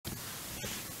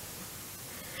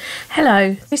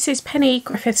Hello, this is Penny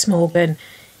Griffiths-Morgan.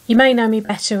 You may know me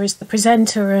better as the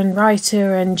presenter and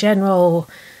writer and general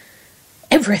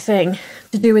everything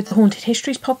to do with the Haunted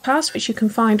Histories podcast, which you can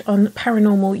find on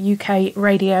Paranormal UK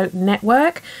Radio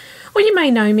Network. Or you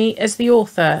may know me as the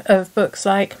author of books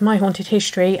like My Haunted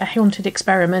History, A Haunted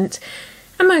Experiment,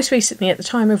 and most recently, at the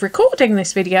time of recording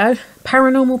this video,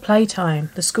 Paranormal Playtime,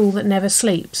 The School That Never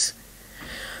Sleeps.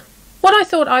 What I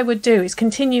thought I would do is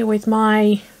continue with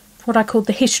my what I called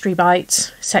the History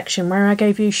Bites section, where I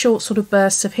gave you short sort of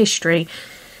bursts of history.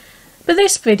 But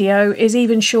this video is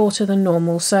even shorter than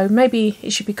normal, so maybe it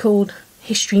should be called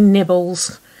History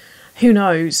Nibbles. Who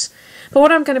knows? But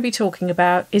what I'm going to be talking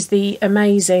about is the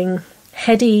amazing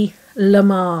Hedy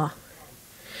Lamarr.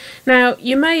 Now,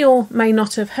 you may or may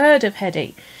not have heard of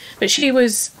Hedy, but she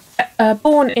was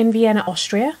born in Vienna,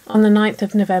 Austria on the 9th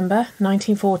of November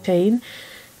 1914,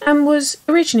 and was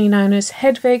originally known as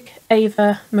Hedwig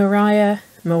Eva Maria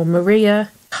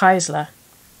Keisler.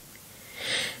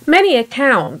 Many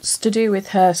accounts to do with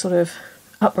her sort of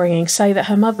upbringing say that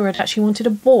her mother had actually wanted a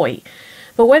boy,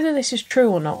 but whether this is true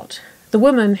or not, the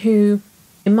woman who,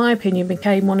 in my opinion,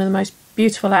 became one of the most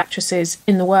beautiful actresses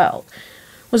in the world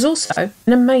was also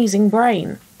an amazing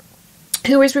brain,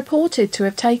 who is reported to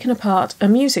have taken apart a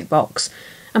music box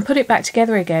and put it back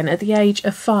together again at the age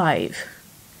of 5.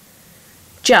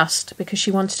 Just because she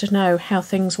wanted to know how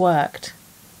things worked.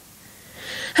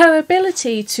 Her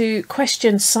ability to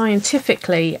question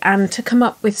scientifically and to come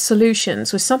up with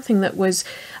solutions was something that was,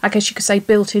 I guess you could say,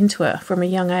 built into her from a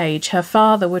young age. Her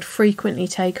father would frequently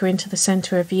take her into the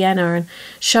centre of Vienna and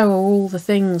show her all the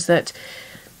things that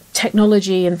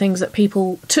technology and things that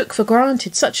people took for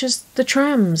granted, such as the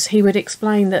trams. He would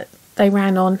explain that they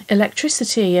ran on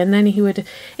electricity, and then he would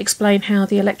explain how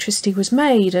the electricity was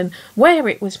made and where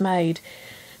it was made.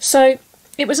 So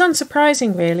it was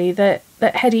unsurprising, really, that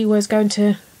Hedy was going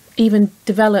to even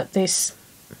develop this,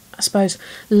 I suppose,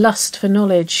 lust for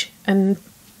knowledge and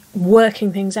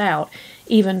working things out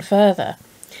even further.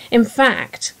 In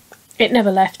fact, it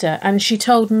never left her, and she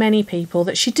told many people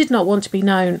that she did not want to be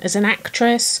known as an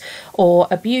actress or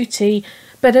a beauty,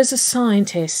 but as a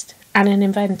scientist and an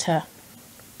inventor.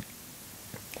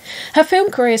 Her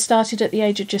film career started at the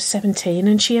age of just 17,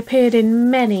 and she appeared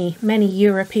in many, many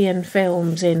European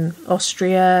films in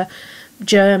Austria,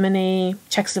 Germany,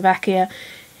 Czechoslovakia,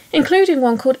 including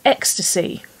one called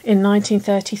Ecstasy in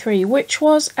 1933, which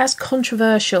was as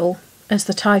controversial as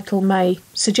the title may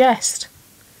suggest.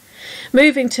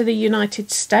 Moving to the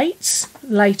United States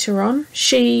later on,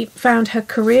 she found her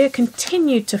career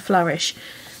continued to flourish,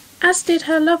 as did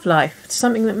her love life,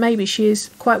 something that maybe she is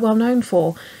quite well known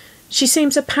for. She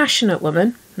seems a passionate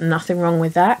woman, nothing wrong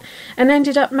with that, and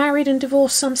ended up married and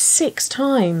divorced some 6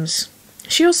 times.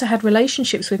 She also had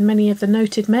relationships with many of the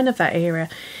noted men of that era,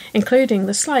 including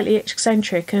the slightly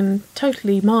eccentric and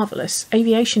totally marvellous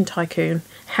aviation tycoon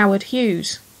Howard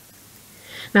Hughes.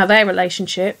 Now, their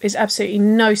relationship is absolutely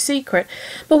no secret,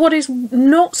 but what is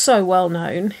not so well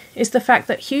known is the fact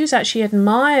that Hughes actually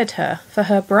admired her for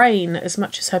her brain as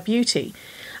much as her beauty,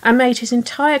 and made his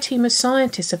entire team of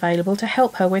scientists available to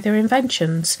help her with her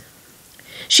inventions.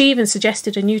 She even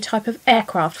suggested a new type of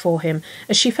aircraft for him,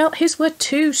 as she felt his were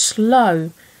too slow.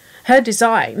 Her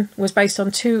design was based on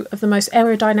 2 of the most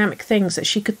aerodynamic things that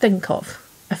she could think of,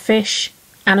 a fish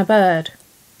and a bird.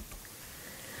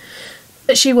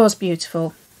 But she was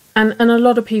beautiful, and a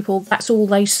lot of people, that's all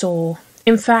they saw.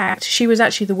 In fact, she was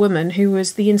actually the woman who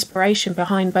was the inspiration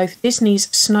behind both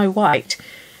Disney's Snow White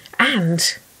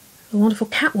and the wonderful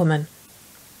Catwoman.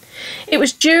 It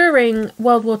was during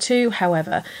World War II,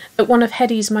 however, that one of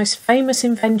Hedy's most famous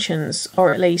inventions,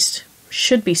 or at least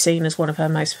should be seen as one of her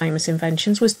most famous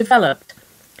inventions, was developed.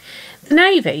 The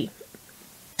Navy,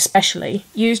 especially,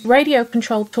 used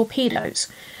radio-controlled torpedoes,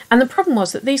 and the problem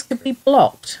was that these could be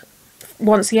blocked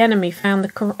once the enemy found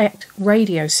the correct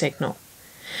radio signal.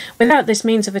 Without this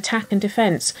means of attack and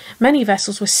defence, many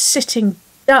vessels were sitting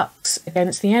ducks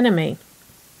against the enemy,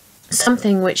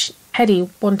 something which Hedy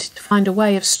wanted to find a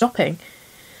way of stopping.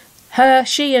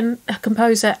 She and her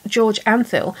composer George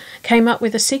Antheil came up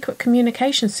with a secret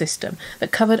communication system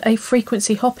that covered a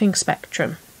frequency hopping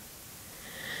spectrum.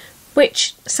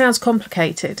 Which sounds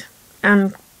complicated,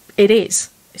 and it is.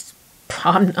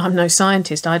 I'm no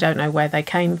scientist, I don't know where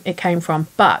it came from,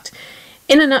 but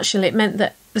in a nutshell it meant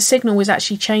that the signal was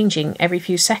actually changing every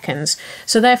few seconds,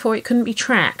 so therefore it couldn't be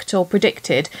tracked or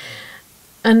predicted,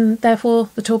 and therefore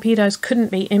the torpedoes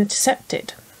couldn't be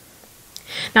intercepted.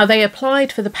 Now, they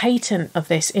applied for the patent of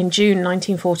this in June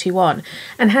 1941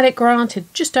 and had it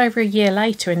granted just over a year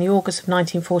later in the August of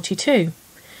 1942,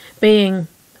 being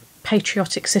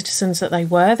patriotic citizens that they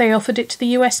were, they offered it to the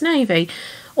US Navy,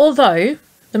 although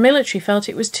the military felt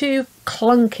it was too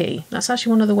clunky, that's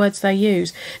actually one of the words they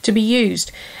use, to be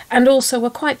used, and also were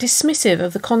quite dismissive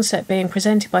of the concept being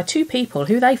presented by two people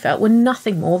who they felt were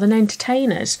nothing more than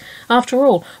entertainers. After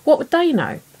all, what would they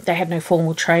know? They had no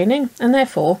formal training, and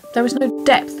therefore there was no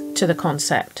depth to the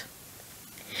concept.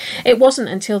 It wasn't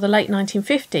until the late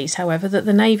 1950s, however, that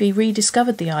the Navy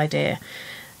rediscovered the idea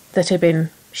that had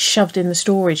been shoved in the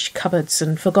storage cupboards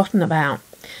and forgotten about,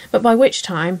 but by which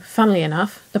time, funnily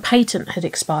enough, the patent had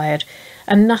expired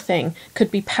and nothing could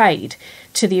be paid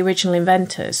to the original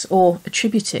inventors or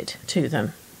attributed to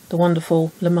them, the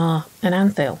wonderful Lamarr and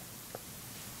Antheil.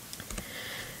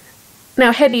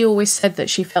 Now, Hedy always said that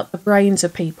she felt the brains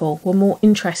of people were more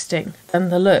interesting than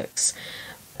the looks,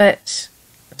 but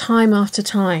time after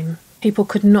time, people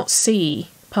could not see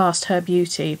past her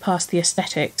beauty, past the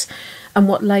aesthetics, and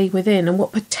what lay within and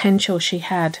what potential she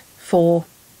had for,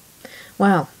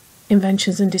 well,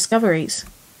 inventions and discoveries.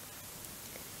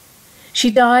 She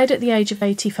died at the age of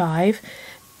 85,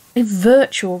 a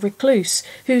virtual recluse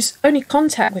whose only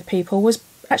contact with people was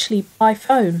actually by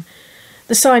phone.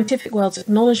 The scientific world's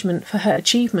acknowledgement for her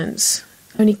achievements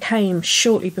only came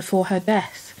shortly before her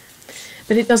death.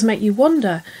 But it does make you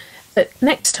wonder that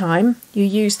next time you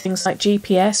use things like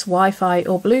GPS, Wi-Fi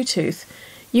or Bluetooth,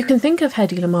 you can think of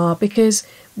Hedy Lamarr, because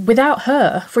without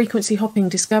her frequency hopping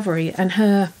discovery and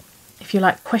her, if you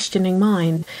like, questioning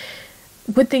mind,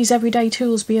 would these everyday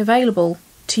tools be available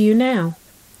to you now?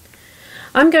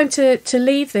 I'm going to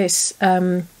leave this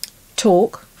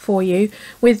talk for you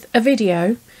with a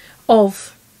video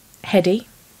of Hedy,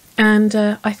 and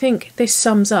I think this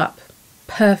sums up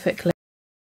perfectly.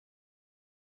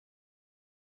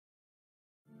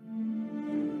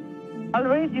 I'll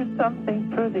read you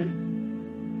something pretty.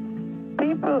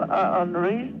 People are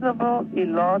unreasonable,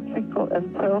 illogical,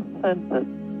 and self-centered.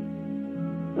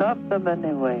 Love them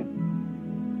anyway.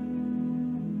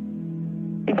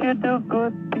 If you do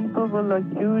good, people will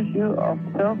accuse you of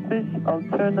selfish,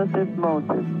 alternative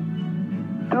motives.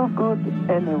 Do good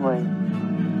anyway.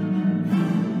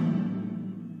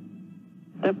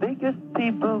 The biggest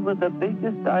people with the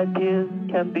biggest ideas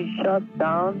can be shut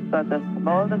down by the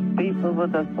smallest people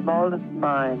with the smallest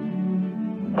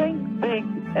mind. Think big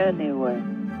anyway.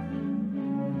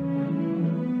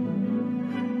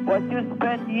 What you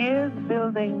spend years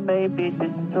building may be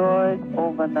destroyed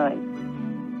overnight.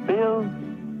 Build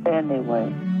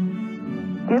anyway.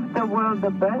 Give the world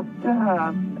the best you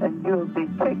have and you'll be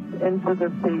kicked into the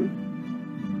sea.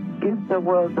 Give the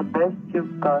world the best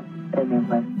you've got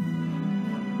anyway.